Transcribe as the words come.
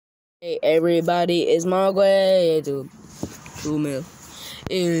Hey everybody, it's Margaret to 2 mil.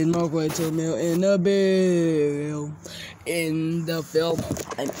 It's Margaret 2 mil in the bill. In the bill.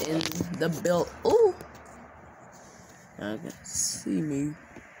 I'm in the bill. Ooh. Y'all can see me.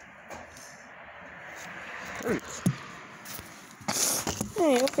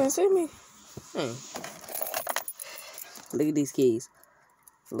 Hey, y'all can see me. Hey. Look at these keys.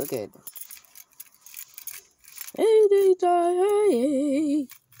 Look at them. Hey, they die. Hey.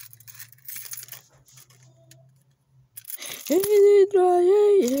 Hey, they die.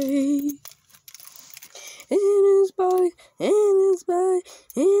 Hey. In his body, in his body,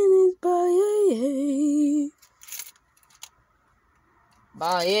 in his body.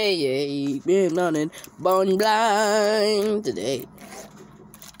 Bye, been running, born blind today.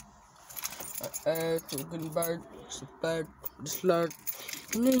 To convert, support, the slur.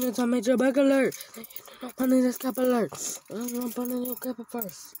 And then it's a major bug alert. I'm on the scalp alert. I'm on your cap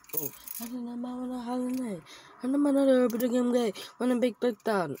first. Oh, I didn't know about a holiday. And I'm another video game guy. When a big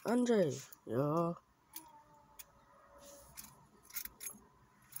breakdown, Andre. Yeah.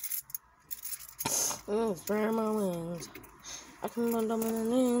 Spread my wings. I can run down my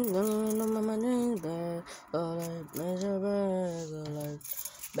knees, don't my knees, bag, alert, major bag, alert,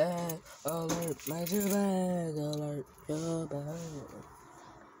 bag, alert, major bag, alert, your bag.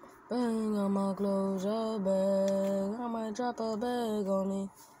 Bang on my clothes, your bag, I might drop a bag on me,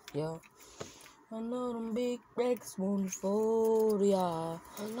 yeah. I know them big breaks won't fold, yeah.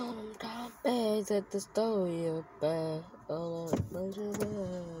 I know them top bags at the store, your bag, alert, major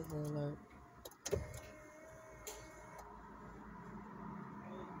bag, alert.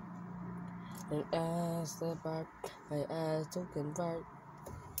 And ask the part, I ask to convert.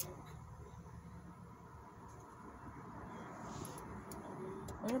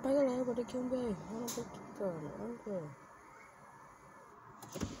 I'm back alive, but I can't go. I'm back to done. Okay.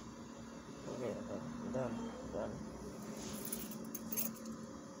 Okay, done.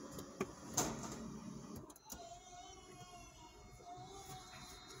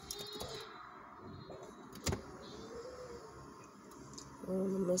 I'm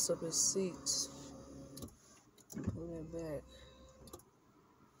gonna mess up his seats. Put it back.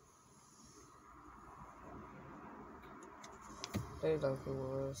 They like it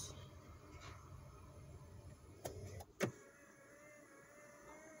was.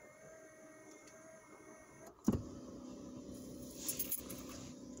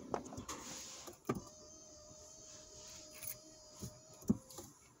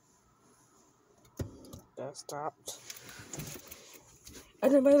 That stopped. I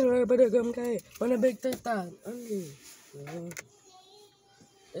didn't make it, but it's okay. When a big thing done,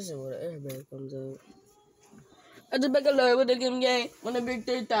 this is where the airbag comes out. I just make a lure with the game game when a big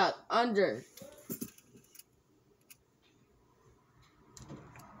thing done, under.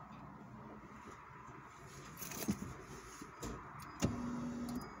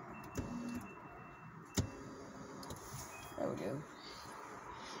 There we go.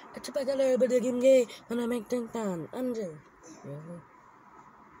 I just make a lure with the game game when I make things done, under.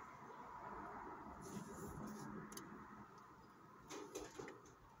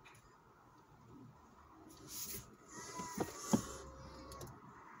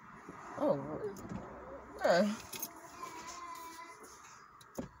 Oh, yeah.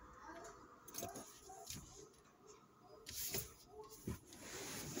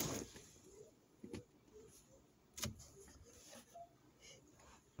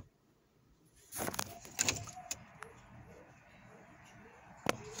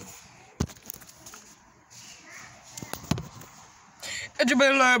 It's a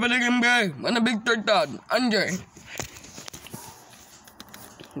bit low, but I can go when a big third done, under.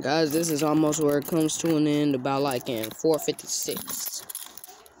 Guys, this is almost where it comes to an end, about like in 4:56.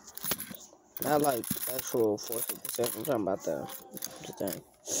 Not like actual 4:57. I'm talking about the thing.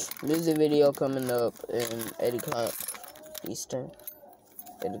 This is a video coming up in 8 o'clock Eastern.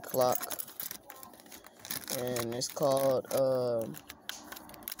 8 o'clock. And it's called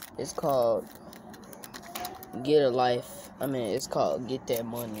Get a Life. I mean, it's called Get That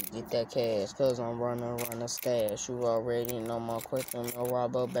Money, Get That Cash, cause I'm running a stash. You already know my question, no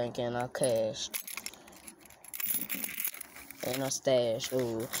robber bank and I cashed. And I stash,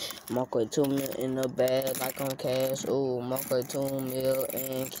 ooh. Marco 2 mil in the bag like I'm cash, ooh. Marco 2 mil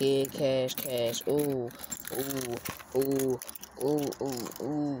and kid cash, ooh. Ooh.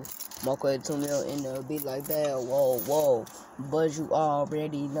 Marco 2 mil in the beat like that, whoa. But you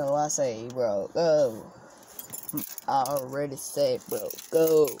already know I say, bro, go. I already said, bro,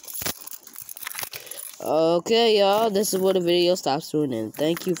 go. Okay, y'all, this is where the video stops doing. And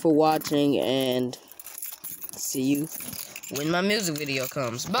thank you for watching, and see you when my music video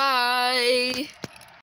comes. Bye!